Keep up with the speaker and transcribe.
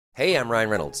Hey, I'm Ryan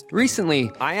Reynolds.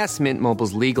 Recently, I asked Mint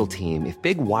Mobile's legal team if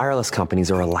big wireless companies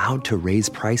are allowed to raise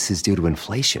prices due to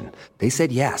inflation. They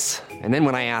said yes. And then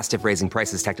when I asked if raising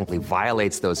prices technically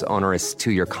violates those onerous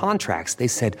two-year contracts, they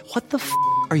said, "What the f***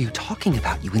 are you talking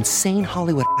about, you insane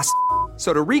Hollywood ass f-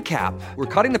 So to recap, we're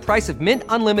cutting the price of Mint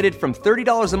Unlimited from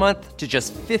 $30 a month to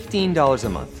just $15 a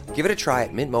month. Give it a try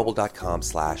at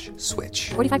mintmobile.com/switch.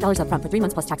 $45 up front for 3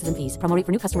 months plus taxes and fees. Promo rate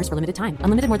for new customers for limited time.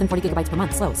 Unlimited more than 40 gigabytes per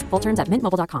month. Slows full terms at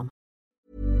mintmobile.com.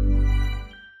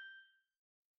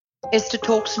 Esther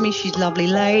talks to me. She's a lovely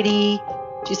lady.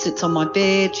 She sits on my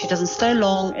bed. She doesn't stay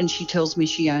long, and she tells me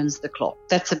she owns the clock.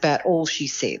 That's about all she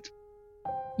said.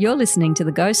 You're listening to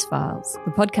The Ghost Files,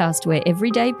 the podcast where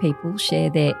everyday people share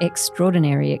their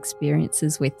extraordinary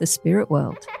experiences with the spirit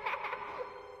world.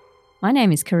 My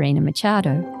name is Karina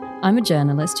Machado. I'm a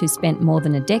journalist who spent more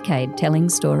than a decade telling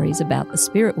stories about the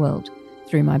spirit world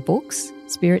through my books,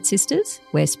 Spirit Sisters,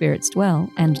 Where Spirits Dwell,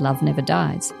 and Love Never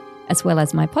Dies, as well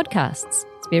as my podcasts,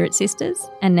 Spirit Sisters,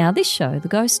 and now this show, The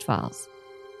Ghost Files.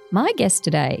 My guest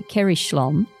today, Kerry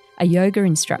Schlom, a yoga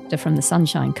instructor from the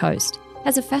Sunshine Coast,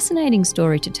 has a fascinating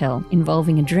story to tell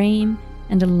involving a dream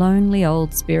and a lonely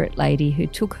old spirit lady who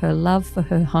took her love for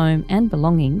her home and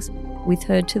belongings with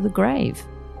her to the grave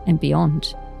and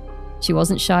beyond. She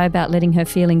wasn't shy about letting her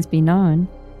feelings be known,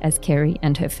 as Kerry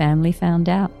and her family found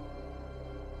out.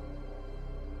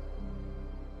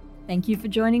 Thank you for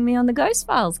joining me on The Ghost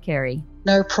Files, Kerry.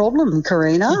 No problem,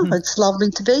 Karina. It's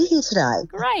lovely to be here today.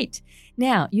 Great.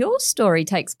 Now, your story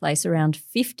takes place around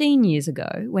 15 years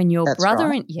ago when your That's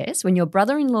brother-in- right. when your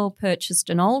brother-in-law purchased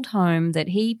an old home that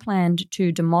he planned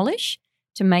to demolish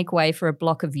to make way for a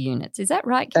block of units. Is that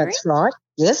right, Kerry? That's right.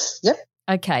 Yes, yep.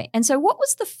 Okay. And so what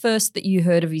was the first that you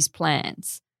heard of his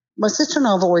plans? My sister and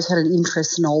I have always had an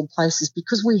interest in old places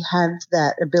because we have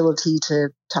that ability to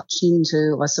touch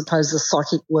into, I suppose, the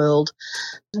psychic world.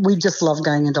 We just love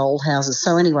going into old houses.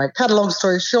 So anyway, cut a long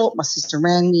story short, my sister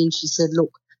rang me and she said,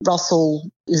 look, Russell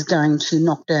is going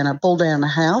to pull down a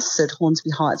house at Hornsby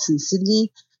Heights in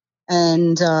Sydney,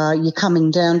 and you're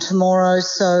coming down tomorrow,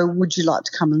 so would you like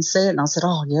to come and see it? And I said,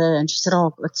 oh, yeah. And she said,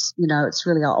 oh, it's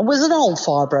really old. It was an old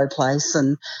fibro place,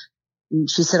 and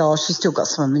she said, oh, she's still got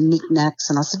some of the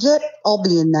knickknacks. And I said, yep, I'll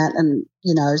be in that. And,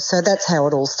 so that's how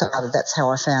it all started. That's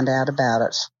how I found out about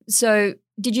it. So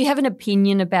did you have an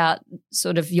opinion about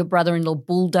sort of your brother-in-law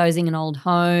bulldozing an old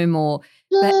home or...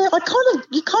 Yeah,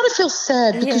 you kind of feel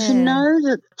sad because you know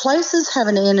that places have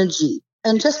an energy,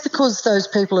 and just because those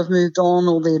people have moved on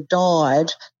or they've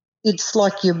died, it's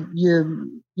like your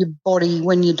body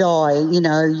when you die.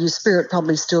 Your spirit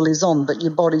probably still is on, but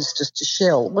your body's just a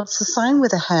shell. Well, it's the same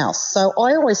with a house. So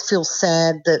I always feel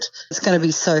sad that it's going to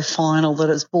be so final that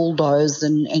it's bulldozed,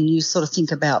 and you sort of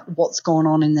think about what's going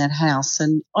on in that house.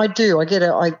 And I do.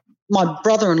 My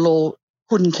brother-in-law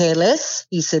couldn't care less.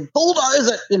 He said,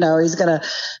 bulldoze it.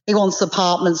 He wants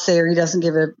apartments there. He doesn't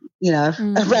give a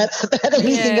rat's about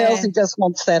anything else. He just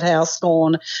wants that house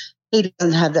gone. He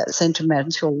doesn't have that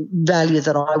sentimental value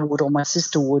that I would or my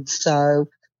sister would. So,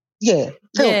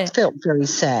 felt very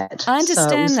sad. I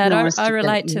understand so that. nice I to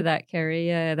relate to that, Kerry.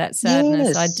 Yeah, that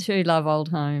sadness. Yes. I too love old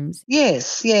homes.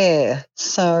 Yes, yeah.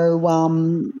 So,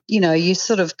 you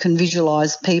sort of can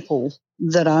visualise people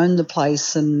that own the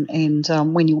place and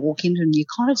when you walk into it, you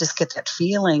kind of just get that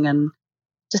feeling, and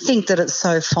to think that it's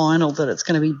so final that it's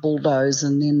going to be bulldozed,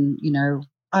 and then,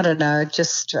 I don't know,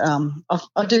 just I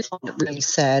do find it really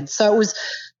sad. So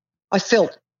I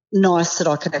felt nice that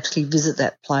I could actually visit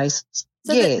that place.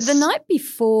 So yes. the night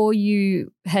before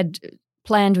you had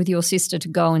planned with your sister to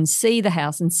go and see the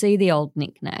house and see the old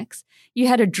knickknacks, you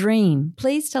had a dream.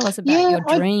 Please tell us about your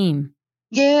dream.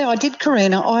 Yeah, I did,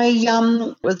 Karina.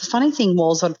 The funny thing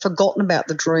was I'd forgotten about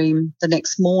the dream the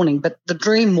next morning, but the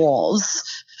dream was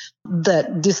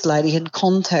that this lady had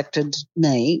contacted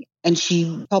me, and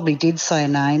she probably did say a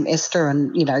name, Esther,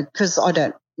 and, because I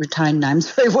don't retain names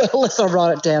very well unless I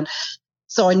write it down.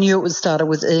 So I knew it would start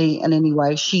with E. And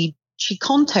anyway, she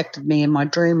contacted me in my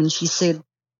dream, and she said,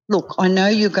 look, I know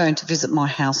you're going to visit my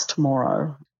house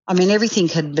tomorrow. I mean, everything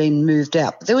had been moved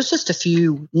out, but there was just a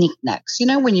few knickknacks.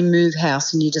 When you move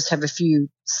house and you just have a few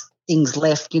things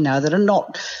left, that are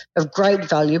not of great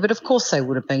value, but of course they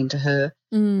would have been to her.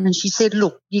 And she said,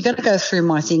 look, you're going to go through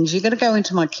my things. You're going to go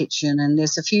into my kitchen, and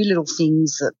there's a few little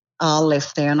things that are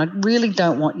left there, and I really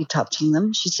don't want you touching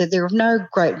them. She said they're of no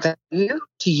great value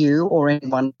to you or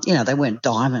anyone. They weren't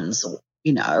diamonds or,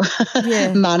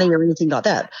 money or anything like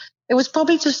that. It was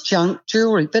probably just junk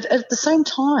jewellery, but at the same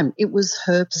time, it was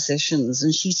her possessions.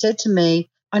 And she said to me,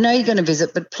 I know you're going to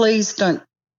visit, but please don't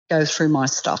go through my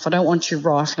stuff. I don't want you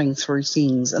rifling through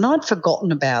things. And I'd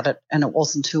forgotten about it, and it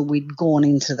wasn't until we'd gone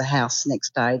into the house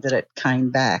next day that it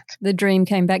came back. The dream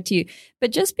came back to you.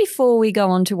 But just before we go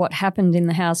on to what happened in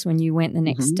the house when you went the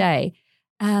next day,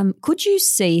 could you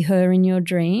see her in your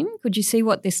dream? Could you see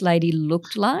what this lady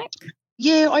looked like?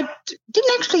 Yeah, I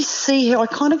didn't actually see her. I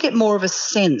kind of get more of a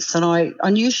sense, and I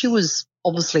knew she was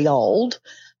obviously old,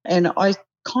 and I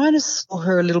kind of saw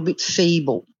her a little bit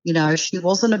feeble. You know, she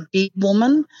wasn't a big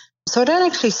woman. So I don't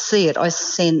actually see it. I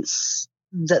sense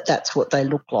that that's what they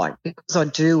look like, because I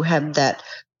do have that,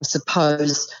 I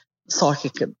suppose,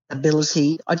 psychic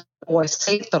ability. I don't always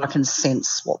see it, but I can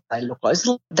sense what they look like.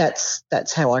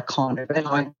 That's how I kind of, and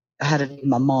I had it in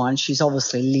my mind. She's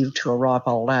obviously lived to a ripe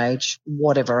old age,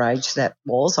 whatever age that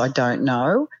was, I don't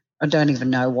know. I don't even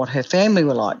know what her family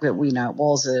were like, but we know it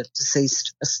was a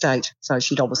deceased estate. So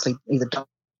she'd obviously either died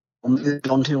or moved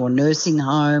on to a nursing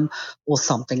home or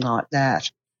something like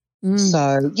that.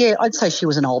 So, yeah, I'd say she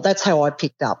was an old. That's how I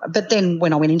picked up. But then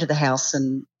when I went into the house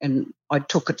and I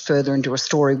took it further into a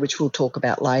story, which we'll talk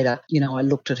about later, you know, I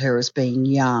looked at her as being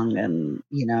young and,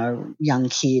 you know, young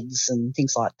kids and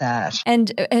things like that.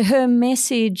 And her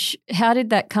message, how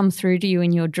did that come through to you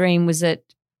in your dream? Was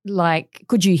it like,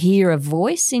 could you hear a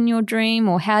voice in your dream,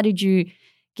 or how did you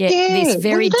get this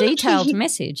very detailed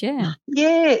message? Yeah,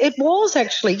 it was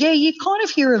actually. Yeah, you kind of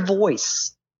hear a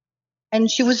voice. And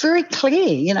she was very clear,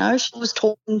 you know, she was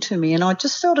talking to me, and I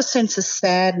just felt a sense of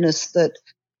sadness that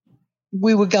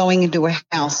we were going into a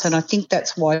house, and I think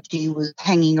that's why she was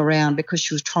hanging around, because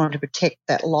she was trying to protect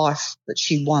that life that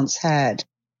she once had.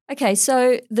 Okay,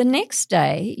 so the next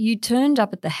day you turned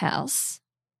up at the house.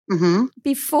 Mm-hmm.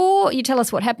 Before you tell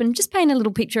us what happened, just paint a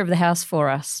little picture of the house for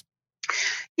us.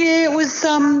 Yeah,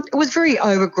 it was very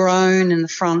overgrown in the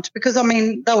front, because, I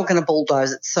mean, they were going to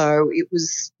bulldoze it, so it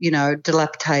was, you know,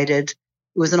 dilapidated.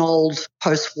 It was an old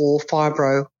post-war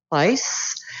fibro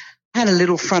place, had a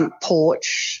little front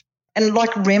porch and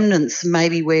like remnants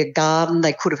maybe where garden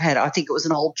they could have had. I think it was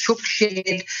an old chook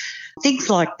shed, things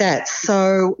like that.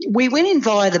 So we went in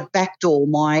via the back door.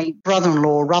 My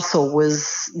brother-in-law, Russell,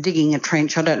 was digging a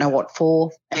trench, I don't know what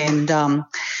for, and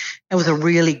it was a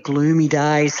really gloomy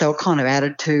day, so it kind of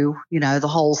added to, you know, the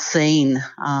whole scene.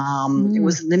 It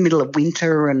was in the middle of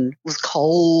winter and it was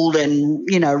cold and,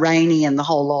 you know, rainy and the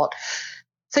whole lot.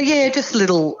 So, yeah, just a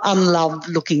little unloved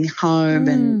looking home,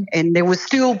 and there was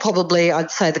still probably,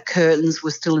 I'd say the curtains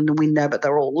were still in the window, but they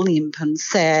were all limp and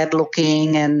sad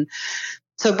looking. And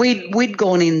so we'd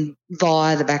gone in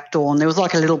via the back door, and there was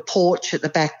like a little porch at the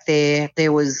back there.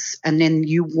 And then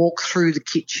you walk through the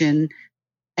kitchen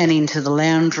and into the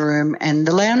lounge room, and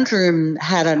the lounge room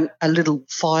had a little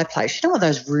fireplace. You know, one of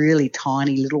those really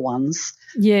tiny little ones?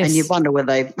 Yes. And you wonder whether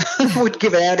they would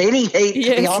give out any heat,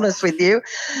 to be honest with you.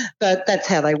 But that's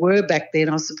how they were back then,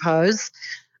 I suppose.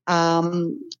 But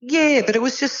it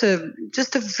was just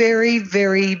a very,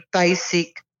 very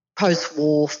basic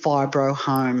post-war fibro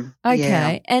home. Okay.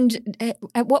 Yeah. And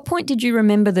at what point did you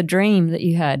remember the dream that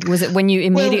you had? Was it when you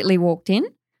immediately walked in?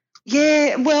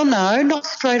 Yeah, well, no, not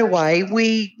straight away.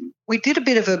 We did a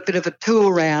bit of a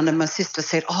tour around, and my sister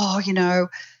said, "Oh, you know,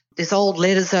 there's old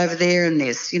letters over there, and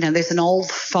there's an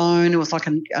old phone. It was like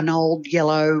an old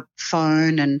yellow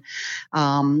phone, and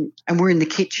we're in the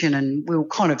kitchen, and we were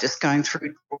kind of just going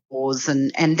through drawers,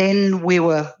 and then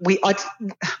my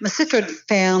sister had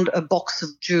found a box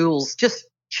of jewels, just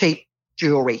cheap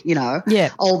jewelry, you know,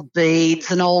 old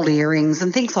beads and old earrings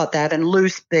and things like that, and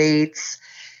loose beads."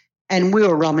 And we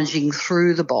were rummaging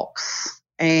through the box,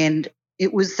 and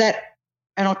it was that,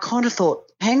 and I kind of thought,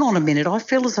 hang on a minute, I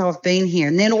feel as though I've been here.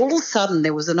 And then all of a sudden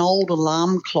there was an old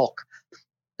alarm clock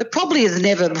that probably has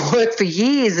never worked for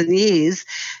years and years,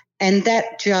 and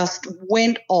that just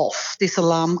went off, this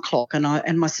alarm clock.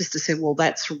 And my sister said, well,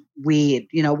 that's weird.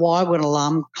 You know, why would an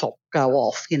alarm clock go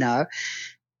off, you know?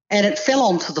 And it fell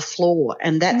onto the floor,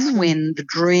 and that's when the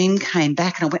dream came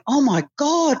back, and I went, oh, my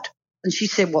God. And she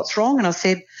said, what's wrong? And I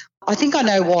said, I think I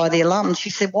know why the alarm. And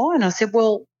she said, why? And I said,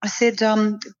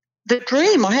 the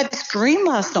dream. I had this dream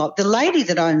last night. The lady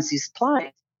that owns this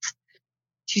place,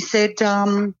 she said,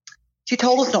 she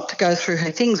told us not to go through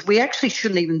her things. We actually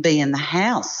shouldn't even be in the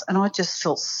house. And I just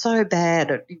felt so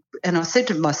bad. And I said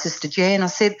to my sister Jan, I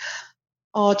said,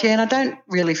 oh, Jan, I don't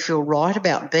really feel right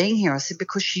about being here. I said,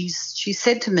 because she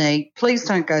said to me, please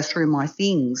don't go through my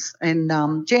things. And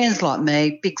Jan's like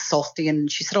me, big softy,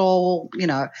 and she said, oh, well, you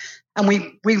know. And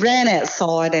we ran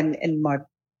outside, and my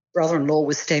brother-in-law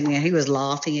was standing there. He was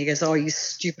laughing. He goes, oh, you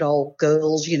stupid old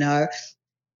girls, you know.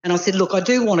 And I said, look, I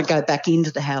do want to go back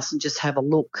into the house and just have a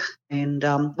look. And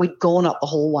we'd gone up the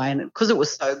hallway, and because it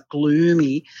was so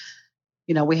gloomy,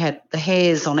 we had the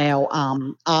hairs on our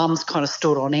arms kind of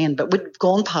stood on end, but we'd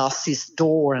gone past this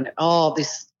door and,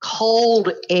 this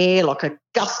cold air, like a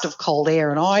gust of cold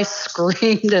air, and I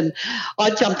screamed and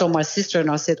I jumped on my sister and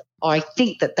I said, I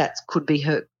think that could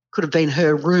have been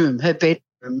her room, her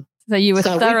bedroom. So you were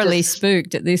thoroughly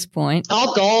spooked at this point.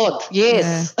 Oh, God,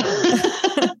 yes. Yeah.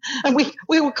 And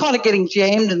we were kind of getting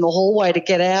jammed in the hallway to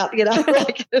get out,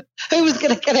 like who was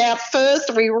going to get out first?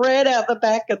 And we ran out the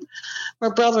back and my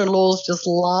brother-in-law's just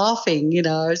laughing,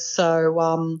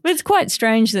 so. It's quite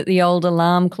strange that the old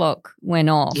alarm clock went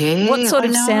off. Yeah, what sort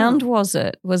of sound was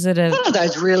it? Was it one of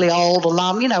those really old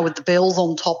alarm, with the bells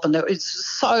on top, and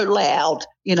it's so loud,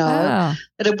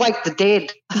 it'd wake the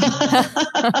dead.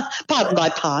 Pardon my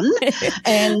pun.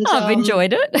 And I've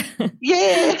enjoyed it.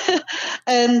 Yeah.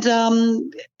 And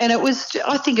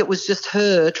I think it was just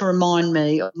her to remind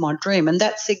me of my dream, and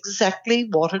that's exactly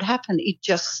what had happened.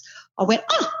 I went,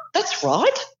 that's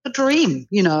right, the dream,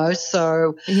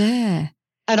 so. Yeah.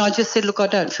 And I just said, look, I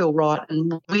don't feel right.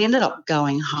 And we ended up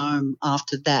going home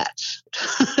after that.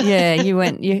 Yeah, you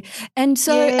went. And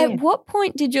so at what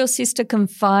point did your sister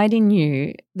confide in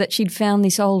you that she'd found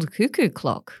this old cuckoo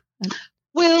clock?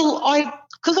 Well,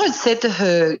 because I'd said to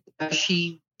her,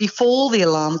 before the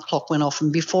alarm clock went off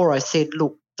and before I said,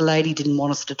 look, the lady didn't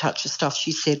want us to touch the stuff,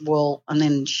 she said, well, and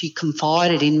then she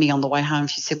confided in me on the way home.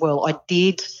 She said, well, I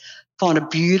did find a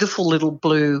beautiful little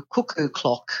blue cuckoo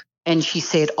clock. And she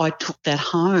said, I took that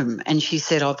home. And she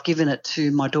said, I've given it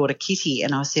to my daughter Kitty.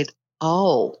 And I said,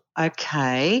 oh,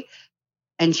 okay.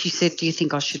 And she said, do you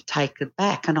think I should take it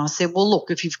back? And I said, well, look,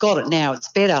 if you've got it now, it's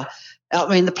better. I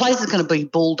mean, the place is going to be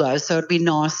bulldozed, so it'd be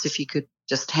nice if you could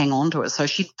just hang on to it. So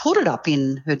she'd put it up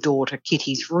in her daughter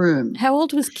Kitty's room. How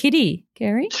old was Kitty,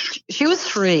 Gary? She was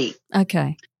 3.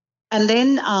 Okay. And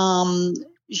then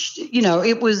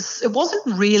it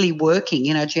wasn't really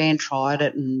working. Jan tried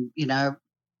it and no,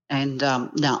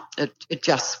 it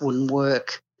just wouldn't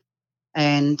work.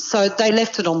 And so they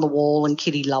left it on the wall and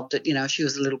Kitty loved it. She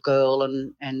was a little girl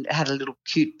and had a little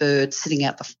cute bird sitting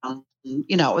out the front. And,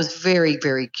 it was very,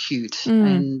 very cute.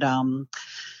 And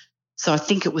so I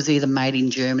think it was either made in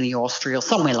Germany or Austria or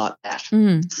somewhere like that.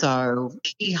 So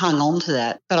she hung on to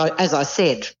that. But as I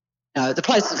said, the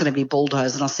place was going to be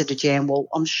bulldozed, and I said to Jan, well,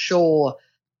 I'm sure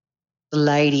the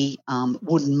lady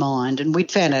wouldn't mind. And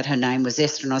we'd found out her name was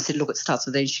Esther, and I said, look, it starts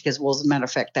with E. She goes, well, as a matter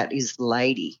of fact, that is the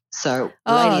lady. So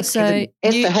Esther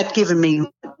had given me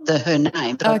her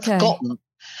name, but I'd forgotten.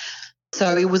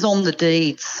 So it was on the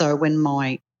deeds. So when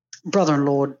my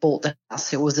brother-in-law bought the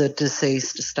house, it was a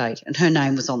deceased estate, and her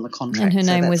name was on the contract. And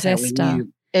her name was Esther.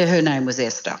 Her name was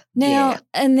Esther. Now,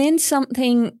 and then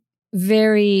something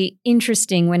very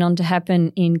interesting went on to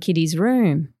happen in Kitty's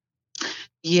room.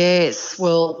 Yes.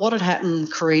 Well, what had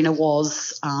happened, Karina,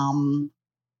 was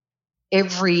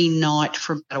every night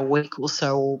for about a week or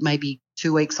so, or maybe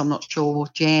 2 weeks, I'm not sure,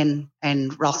 Jan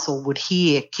and Russell would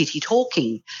hear Kitty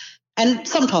talking. And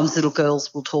sometimes little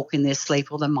girls will talk in their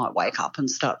sleep, or they might wake up and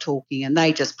start talking, and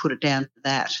they just put it down to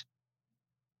that.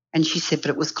 And she said, but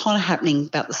it was kind of happening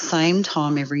about the same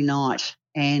time every night.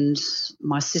 And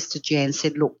my sister Jan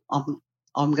said, look, I'm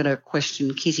going to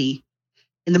question Kitty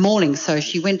in the morning. So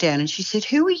she went down and she said,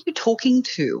 who are you talking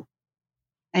to?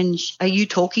 And are you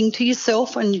talking to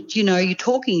yourself? And, you're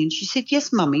talking. And she said,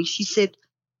 yes, Mummy. She said,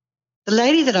 the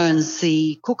lady that owns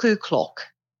the cuckoo clock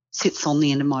sits on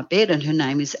the end of my bed, and her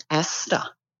name is Asta.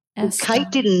 Well,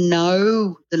 Kate didn't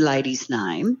know the lady's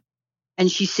name, and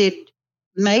she said,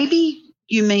 maybe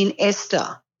you mean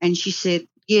Esther. And she said,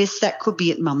 yes, that could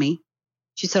be it, Mummy.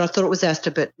 She said, I thought it was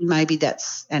Asta, but maybe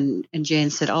that's – and Jan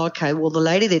said, oh, okay, well, the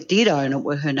lady that did own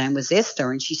it, her name was Esther.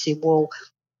 And she said, well,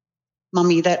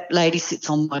 Mummy, that lady sits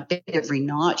on my bed every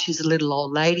night. She's a little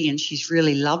old lady and she's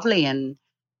really lovely,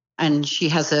 and she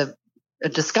has a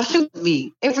discussion with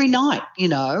me every night,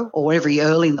 or every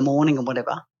early in the morning or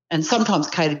whatever. And sometimes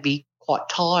Kate would be quite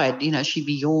tired, she'd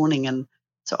be yawning. And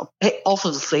so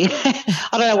obviously, I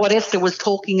don't know what Esther was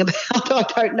talking about. I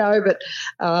don't know, but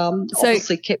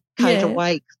obviously kept Kate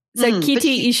awake. So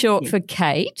Kitty is short for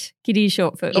Kate. Kitty is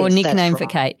short for, or nickname for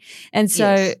Kate. And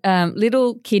so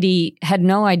little Kitty had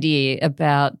no idea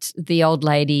about the old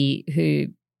lady who,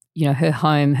 her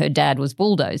home, her dad was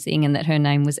bulldozing, and that her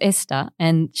name was Esther.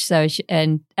 And so,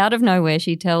 and out of nowhere,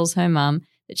 she tells her mum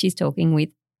that she's talking with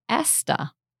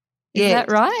Asta. Is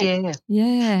that right?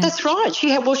 Yeah. That's right.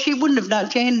 She wouldn't have known.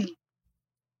 Jan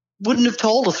wouldn't have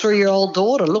told a 3-year-old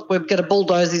daughter, look, we're going to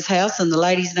bulldoze his house and the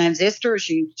lady's name's Esther.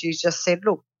 She just said,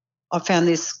 look, I found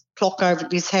this clock over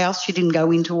at this house. She didn't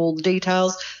go into all the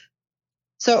details.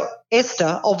 So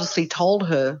Esther obviously told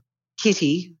her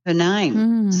Kitty her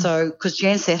name. So because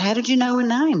Jan said, how did you know her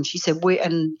name? She said,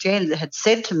 and Jan had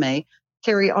said to me,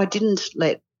 Kerry, I didn't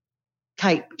let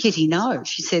Kitty know.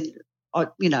 She said,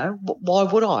 why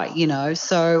would I,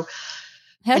 so.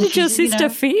 How did your sister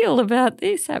feel about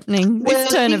this happening,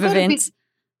 this turn of events?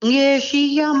 Yeah,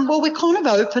 she, we're kind of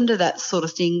open to that sort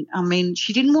of thing. I mean,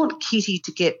 she didn't want Kitty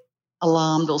to get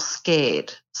alarmed or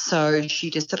scared. So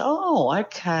she just said, oh,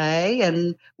 okay,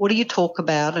 and what do you talk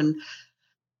about? And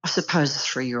I suppose a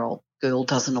 3-year-old girl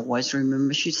doesn't always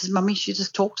remember. She says, Mummy, she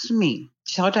just talks to me.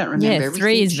 I don't remember everything.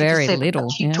 3 is very little.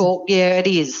 Yeah, it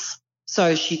is.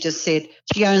 So she just said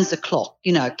she owns the clock.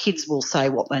 Kids will say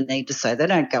what they need to say. They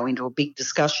don't go into a big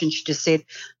discussion. She just said,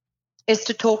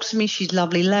 Esther talks to me. She's a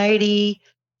lovely lady.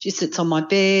 She sits on my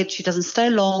bed. She doesn't stay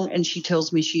long, and she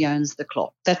tells me she owns the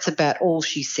clock. That's about all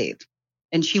she said.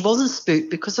 And she wasn't spooked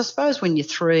because I suppose when you're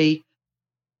 3,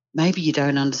 maybe you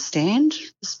don't understand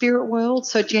the spirit world.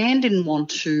 So Jan didn't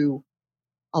want to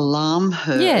alarm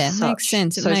her. Yeah, it makes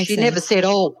sense. So she never said,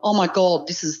 oh my God,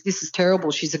 this is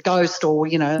terrible. She's a ghost, or,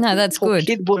 No, that's good.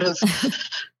 Kid would have.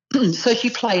 So she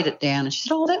played it down and she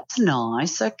said, oh, that's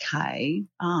nice, okay.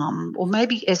 Or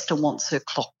maybe Esther wants her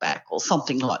clock back or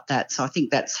something like that. So I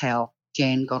think that's how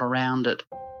Jan got around it.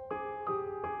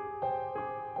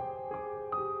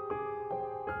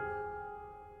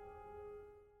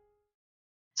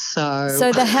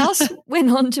 So the house went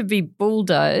on to be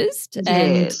bulldozed,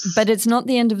 but it's not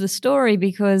the end of the story,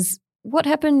 because what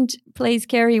happened, please,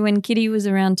 Kerry, when Kitty was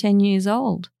around 10 years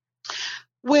old?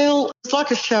 Well, it's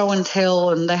like a show and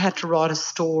tell, and they had to write a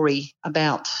story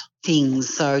about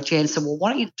things. So Jan said, well,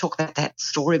 why don't you talk about that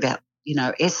story about,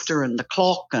 Esther and the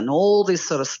clock and all this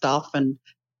sort of stuff. And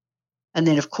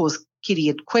then, of course, Kitty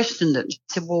had questioned it. She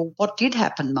said, well, what did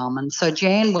happen, Mum? And so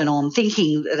Jan went on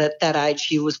thinking that at that age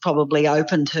she was probably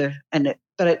open to,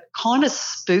 but it kind of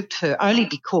spooked her only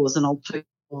because, and I'll tell you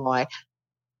why.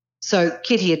 So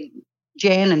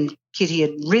Jan and Kitty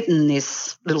had written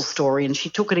this little story, and she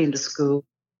took it into school,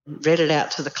 read it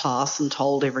out to the class and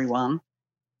told everyone.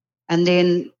 And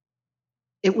then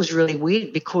it was really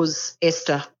weird because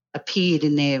Esther appeared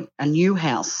in a new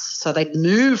house. So they'd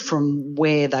moved from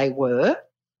where they were.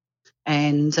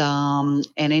 And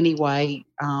anyway,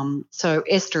 so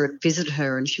Esther had visited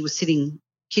her, and she was sitting.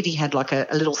 Kitty had like a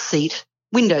little seat,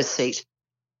 window seat,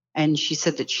 and she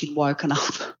said that she'd woken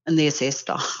up, and there's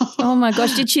Esther. Oh my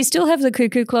gosh! Did she still have the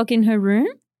cuckoo clock in her room?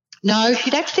 No,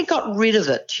 she'd actually got rid of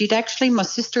it. My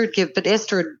sister had given, but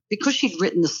Esther had, because she'd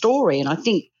written the story, and I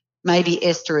think maybe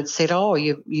Esther had said, "Oh,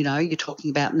 you're talking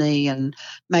about me," and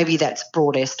maybe that's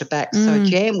brought Esther back. So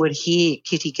Jan would hear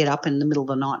Kitty get up in the middle of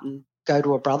the night and go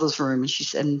to her brother's room,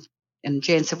 and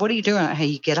Jan said, what are you doing? How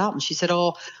you get up? And she said,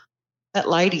 oh, that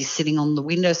lady's sitting on the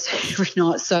windowsill every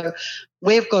night. So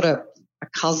we've got a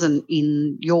cousin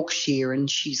in Yorkshire, and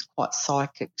she's quite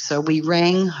psychic. So we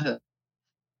rang her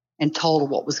and told her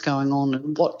what was going on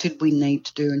and what did we need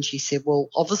to do. And she said, well,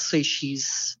 obviously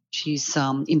she's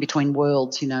in between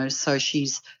worlds, so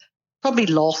she's probably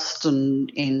lost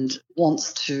and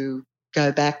wants to go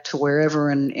back to wherever,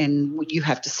 and you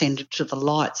have to send it to the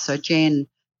light. So Jan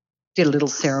did a little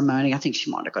ceremony. I think she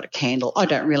might have got a candle. I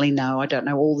don't really know. I don't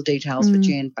know all the details, but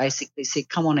Jan basically said,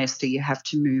 come on, Esther, you have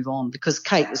to move on, because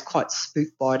Kate was quite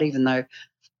spooked by it, even though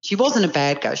she wasn't a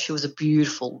bad ghost. She was a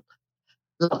beautiful,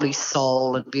 lovely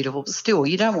soul and beautiful, but still,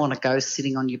 you don't want a ghost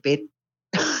sitting on your bed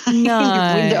in your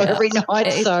window every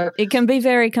night. It can be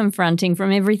very confronting.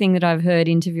 From everything that I've heard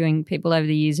interviewing people over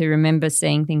the years who remember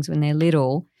seeing things when they're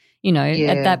little,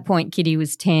 at that point Kitty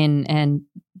was 10, and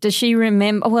does she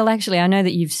remember? Well, actually, I know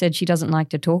that you've said she doesn't like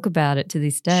to talk about it to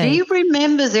this day. She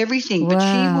remembers everything, wow. But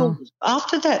she will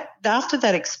after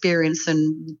that experience,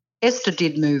 and Esther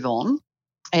did move on,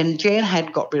 and Jan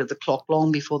had got rid of the clock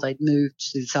long before they'd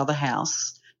moved to this other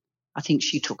house. I think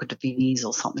she took it to Vinnie's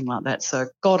or something like that. So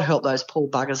God help those poor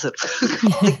buggers that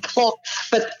got the clock.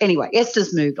 But anyway,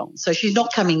 Esther's moved on, so she's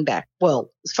not coming back. Well,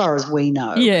 as far as we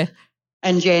know. Yeah.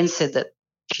 And Jan said that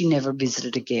she never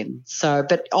visited again. So,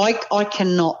 but I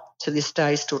cannot to this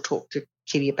day still talk to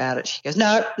Kitty about it. She goes,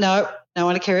 no, I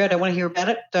want to carry. I don't want to hear about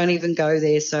it. Don't even go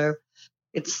there. So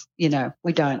it's, we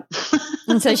don't.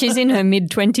 And so she's in her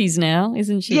mid-20s now,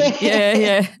 isn't she?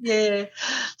 Yeah.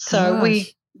 So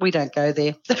gosh. We don't go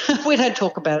there. We don't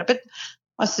talk about it. But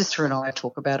my sister and I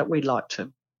talk about it. We like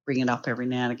to bring it up every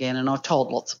now and again, and I've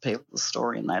told lots of people the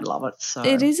story and they love it. So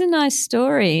it is a nice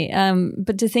story,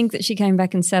 but to think that she came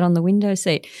back and sat on the window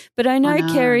seat. But I know,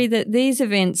 Kerry, that these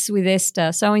events with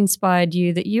Esther so inspired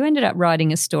you that you ended up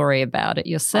writing a story about it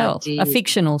yourself, a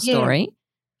fictional story.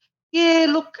 Yeah,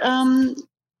 look, I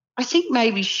think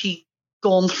maybe she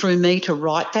gone through me to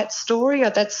write that story.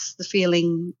 That's the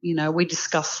feeling, we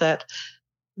discussed that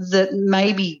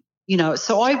maybe,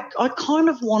 so I kind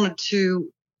of wanted to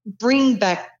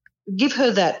give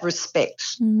her that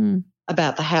respect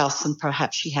about the house, and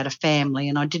perhaps she had a family,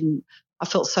 and I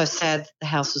felt so sad that the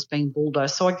house was being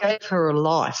bulldozed. So I gave her a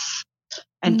life,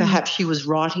 and perhaps she was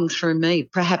writing through me.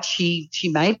 Perhaps she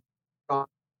made a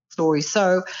story.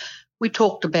 So we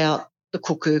talked about the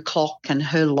cuckoo clock and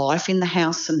her life in the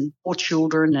house and 4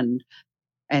 children and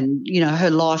her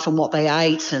life and what they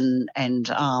ate and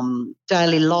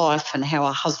daily life, and how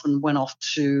her husband went off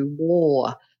to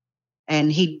war,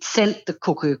 and he'd sent the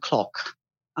cuckoo clock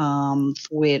from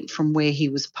where he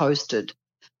was posted,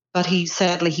 but he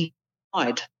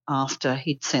died after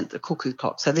he'd sent the cuckoo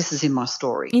clock. So this is in my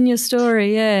story. In your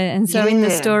story, yeah. And so in the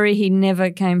story, he never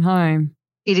came home.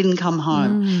 He didn't come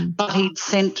home, but he'd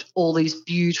sent all these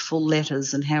beautiful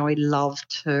letters and how he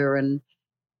loved her and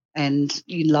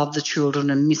he loved the children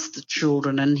and missed the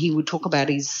children, and he would talk about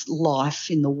his life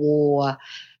in the war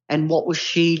and what was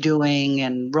she doing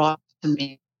and write to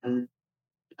me, and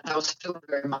I was still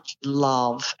very much in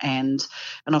love, and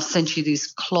I've sent you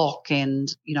this clock, and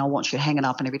I want you to hang it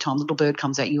up, and every time the little bird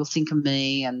comes out you'll think of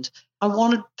me, and I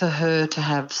wanted for her to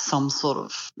have some sort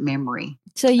of memory.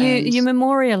 So you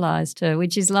memorialised her,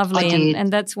 which is lovely. I did.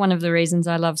 And that's one of the reasons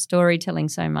I love storytelling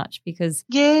so much, because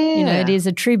it is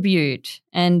a tribute.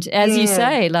 And as you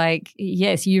say,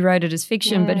 yes, you wrote it as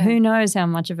fiction, but who knows how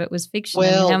much of it was fiction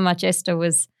and how much Esther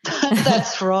was.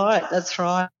 That's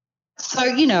right. So,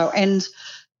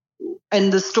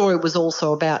 and the story was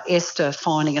also about Esther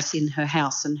finding us in her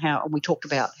house, and we talked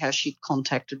about how she'd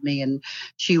contacted me and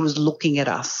she was looking at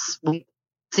us. We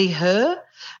see her,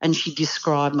 and she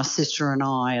described my sister and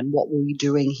I and what were we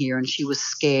doing here, and she was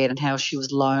scared and how she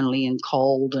was lonely and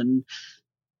cold, and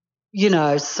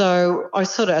so I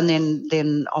sort of, and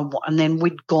then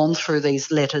we'd gone through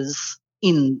these letters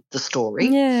in the story.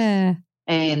 Yeah.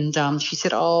 And she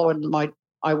said,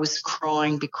 I was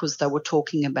crying because they were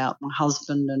talking about my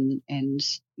husband and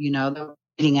they were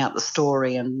reading out the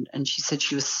story, and she said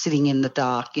she was sitting in the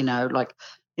dark, like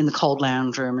in the cold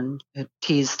lounge room, and her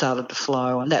tears started to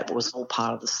flow, and that was all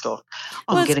part of the story.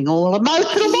 I'm getting all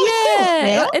emotional myself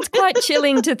now. It's quite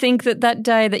chilling to think that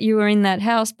day that you were in that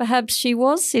house, perhaps she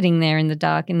was sitting there in the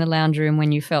dark in the lounge room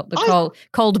when you felt the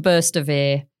cold burst of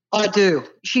air. I do.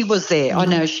 She was there. I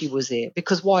know she was there,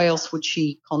 because why else would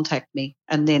she contact me?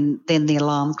 And then the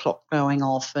alarm clock going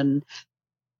off, and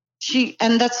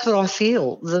that's what I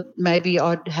feel, that maybe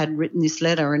I had written this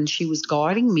letter and she was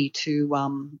guiding me to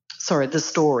the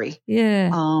story.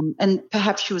 Yeah. And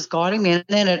perhaps she was guiding me, and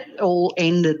then it all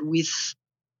ended with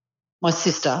my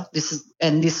sister.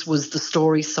 This was the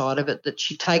story side of it, that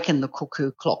she'd taken the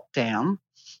cuckoo clock down,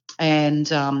 and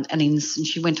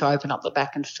she went to open up the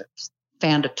back and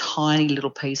found a tiny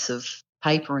little piece of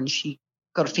paper, and she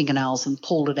got her fingernails and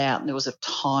pulled it out, and there was a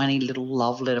tiny little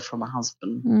love letter from her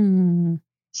husband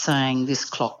saying, "This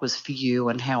clock was for you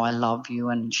and how I love you."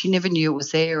 And she never knew it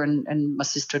was there, and my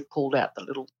sister had pulled out the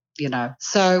little,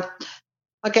 So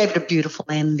I gave it a beautiful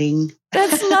ending.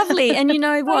 That's lovely. And you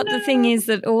know what? The thing is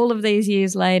that all of these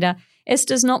years later,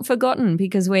 Esther's not forgotten,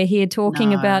 because we're here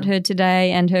talking about her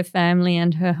today and her family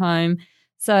and her home.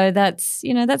 So that's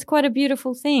quite a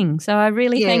beautiful thing. So I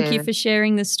really thank you for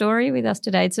sharing the story with us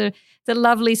today. It's a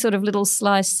lovely sort of little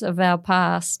slice of our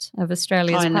past, of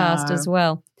Australia's past as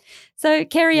well. So,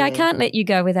 Kerry, I can't let you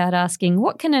go without asking,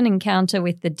 what can an encounter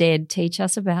with the dead teach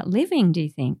us about living, do you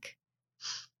think?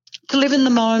 To live in the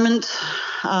moment.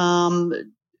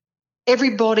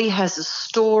 Everybody has a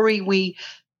story. We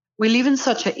live in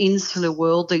such an insular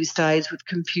world these days with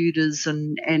computers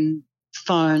and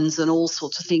phones and all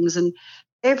sorts of things, and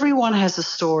everyone has a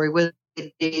story, whether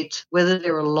they're dead, whether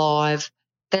they're alive.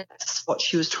 That's what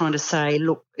she was trying to say.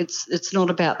 Look, it's not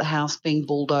about the house being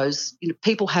bulldozed.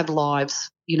 People have lives,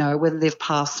 whether they've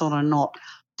passed on or not.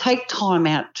 Take time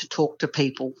out to talk to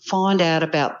people, find out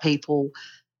about people.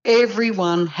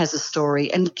 Everyone has a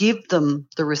story, and give them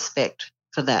the respect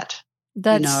for that.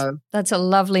 That's a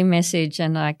lovely message,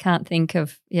 and I can't think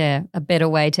of a better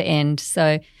way to end.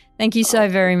 So thank you so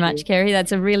very much, Kerry.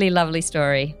 That's a really lovely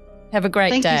story. Have a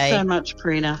great day. Thank you so much,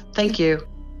 Karina. Thank you.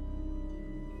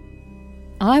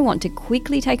 I want to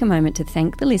quickly take a moment to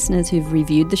thank the listeners who've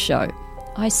reviewed the show.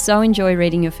 I so enjoy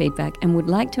reading your feedback and would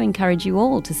like to encourage you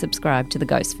all to subscribe to The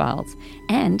Ghost Files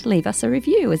and leave us a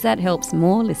review, as that helps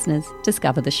more listeners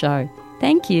discover the show.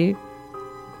 Thank you.